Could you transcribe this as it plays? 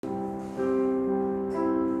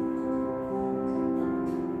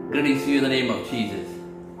Greetings to you in the name of Jesus.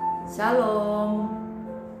 Shalom.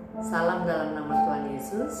 Salam dalam nama Tuhan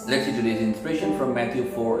Yesus. Let's see today's inspiration from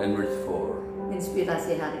Matthew 4 and verse 4.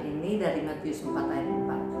 Inspirasi hari ini dari Matius 4 ayat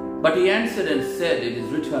 4. But he answered and said, It is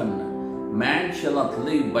written, Man shall not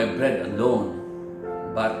live by bread alone,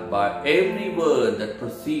 but by every word that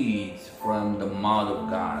proceeds from the mouth of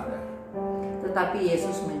God. Tetapi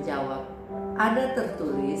Yesus menjawab, ada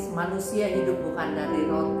tertulis, manusia hidup bukan dari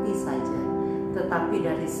roti saja, tetapi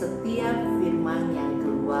dari setiap firman yang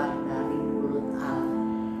keluar dari mulut Allah.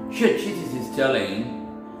 Here Jesus is telling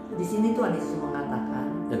Di sini Tuhan Yesus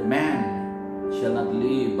mengatakan that man shall not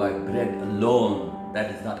live by bread alone. That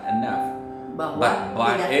is not enough. bahwa But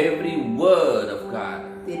by every word of God.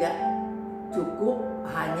 tidak cukup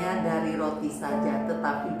hanya dari roti saja,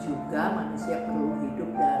 tetapi juga manusia perlu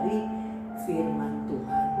hidup dari firman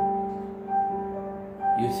Tuhan.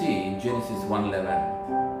 You see, in Genesis 1:11,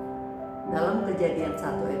 Dalam Kejadian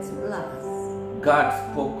 1 ayat 11, God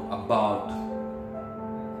spoke about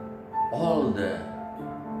all the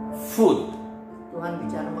food Tuhan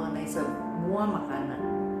bicara mengenai semua makanan.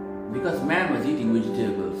 because man was eating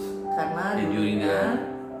vegetables Karena during the dulunya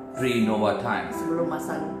pre-Noah times. sebelum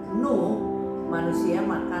masa Nuh, manusia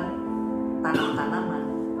makan tanam-tanaman.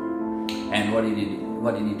 And what did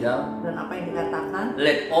he tell? Dan apa yang dikatakan?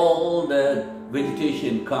 Let all the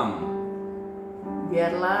vegetation come.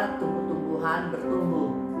 Biarlah tumbuh-tumbuhan bertumbuh.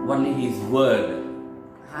 Only his word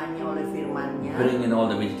Hanya oleh firman-Nya bring in all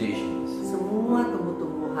the vegetations. semua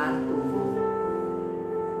tumbuh-tumbuhan tumbuh.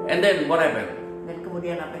 And then what happened? Dan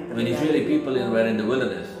kemudian apa yang When Israeli terjadi? people were in the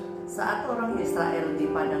wilderness, Saat orang Israel di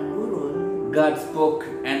padang gurun, God spoke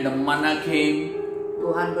and the manna came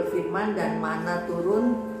Tuhan berfirman dan mana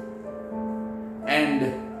turun, and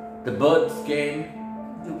the birds came.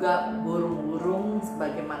 juga burung-burung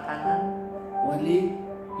sebagai makanan. Only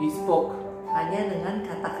he spoke. Hanya dengan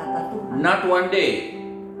kata-kata Tuhan. Not one day,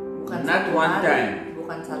 Bukan not satu one kali, time.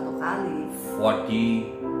 bukan satu kali,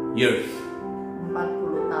 40 years.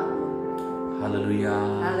 40 tahun. Hallelujah.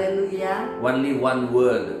 Haleluya. Only one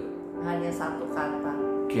word Hanya satu kata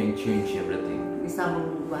can change everything. bisa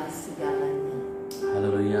mengubah segalanya.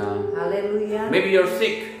 Hallelujah. Haleluya. Maybe you're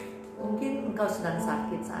sick. Mungkin engkau sedang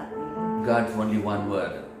sakit saat ini. God's only one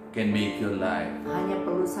word can make your life. Hanya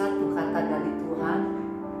perlu satu kata dari Tuhan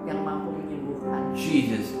yang mampu menyembuhkan.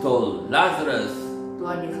 Jesus told Lazarus,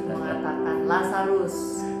 Tuhan Yesus mengatakan, Lazarus,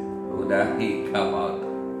 would he come out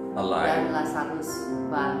dan alive? Lazarus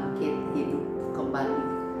bangkit hidup kembali.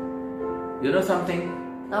 You know something?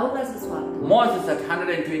 Tahu gak sesuatu? Moses at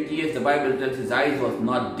 120 years, the Bible tells his eyes was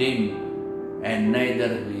not dim, and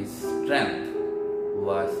neither his strength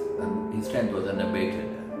was unabated.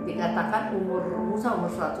 Dikatakan umur Musa umur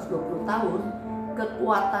 120 tahun,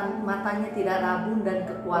 kekuatan matanya tidak rabun dan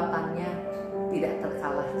kekuatannya tidak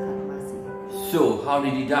terkalahkan masih. So how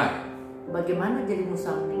did he die? Bagaimana jadi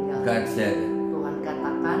Musa meninggal? God said, Tuhan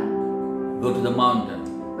katakan, go to the mountain.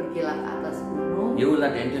 pergilah ke atas gunung, You will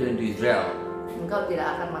not enter into Israel engkau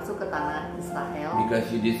tidak akan masuk ke tanah Israel because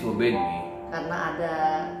you disobeyed me. karena ada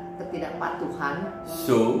ketidakpatuhan.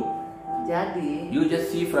 So Jadi you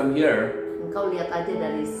just see from here engkau lihat aja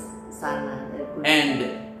dari sana, dari gunung, and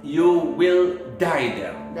you will die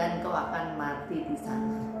there. dan engkau akan mati di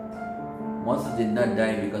sana. Moses did not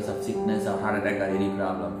die because of sickness or heart attack or any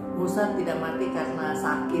problem. Musa tidak mati karena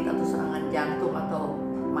sakit atau serangan jantung atau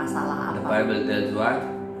masalah The apa. Bible tells what?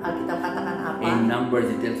 Alkitab katakan apa? In Numbers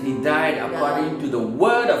it tells he died according to the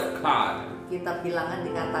word of God. Kitab Bilangan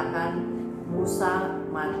dikatakan Musa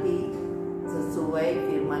mati sesuai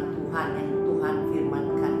firman Tuhan yang Tuhan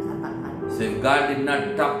firmankan katakan. So if God did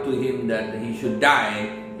not talk to him that he should die,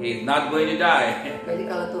 he is not going to die. Jadi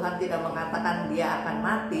kalau Tuhan tidak mengatakan dia akan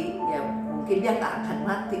mati, ya mungkin dia nggak akan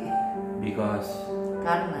mati. Because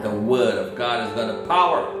Karena the word of God has got the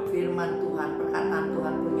power. firman Tuhan, perkataan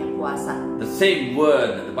Tuhan punya kuasa. The same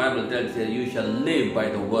word that the Bible tells you, you shall live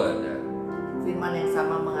by the word. Firman yang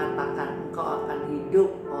sama mengatakan engkau akan hidup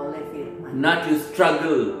oleh firman. Not you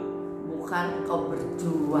struggle, Bukan engkau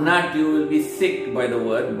berjuang. not you will be sick by the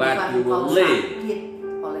word, Bukan but you engkau will live. sakit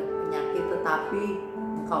oleh penyakit, tetapi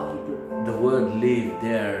engkau hidup. The word live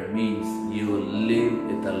there means you will live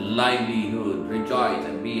with a livelihood, rejoice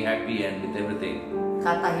and be happy and with everything.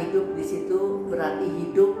 Kata hidup di situ berarti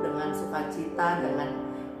hidup dengan sukacita, dengan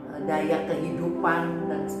daya kehidupan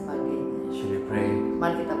dan sebagainya. Shall we pray?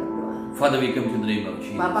 Mari kita berdoa. Father, we come to the name of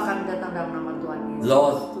Jesus. Bapa, kami datang dalam nama Tuhan Yesus.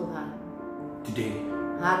 Lord. Tuhan, Today,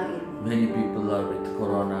 hari ini many people are with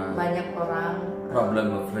corona, banyak orang problem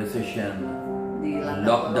of recession, dilanda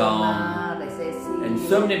lockdown, corona, resesi, and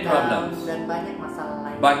so many lockdown, problems. dan banyak masalah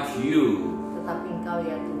lain. but you Tetapi Engkau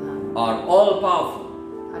ya Tuhan are all powerful.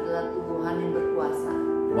 adalah Tuhan yang berkuasa.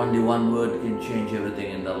 Only one word can change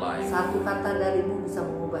everything in their life. Satu kata darimu bisa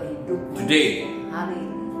mengubah hidup. Today, Hari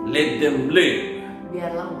ini, let them live.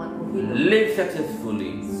 biarlah umatmu hidup Live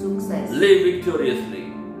successfully. sukses, Live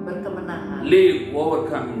victoriously. berkemenangan, Live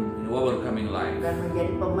overcoming life. dan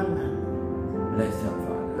menjadi pemenang. Bless them,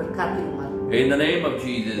 Father. Berkati umatmu. In the name of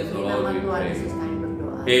Jesus, Demi Lord, nama we Tuhan pray. Yesus kami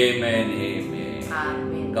berdoa. Amen, amen.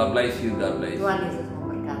 Amin. God bless you, God bless you. Tuhan Yesus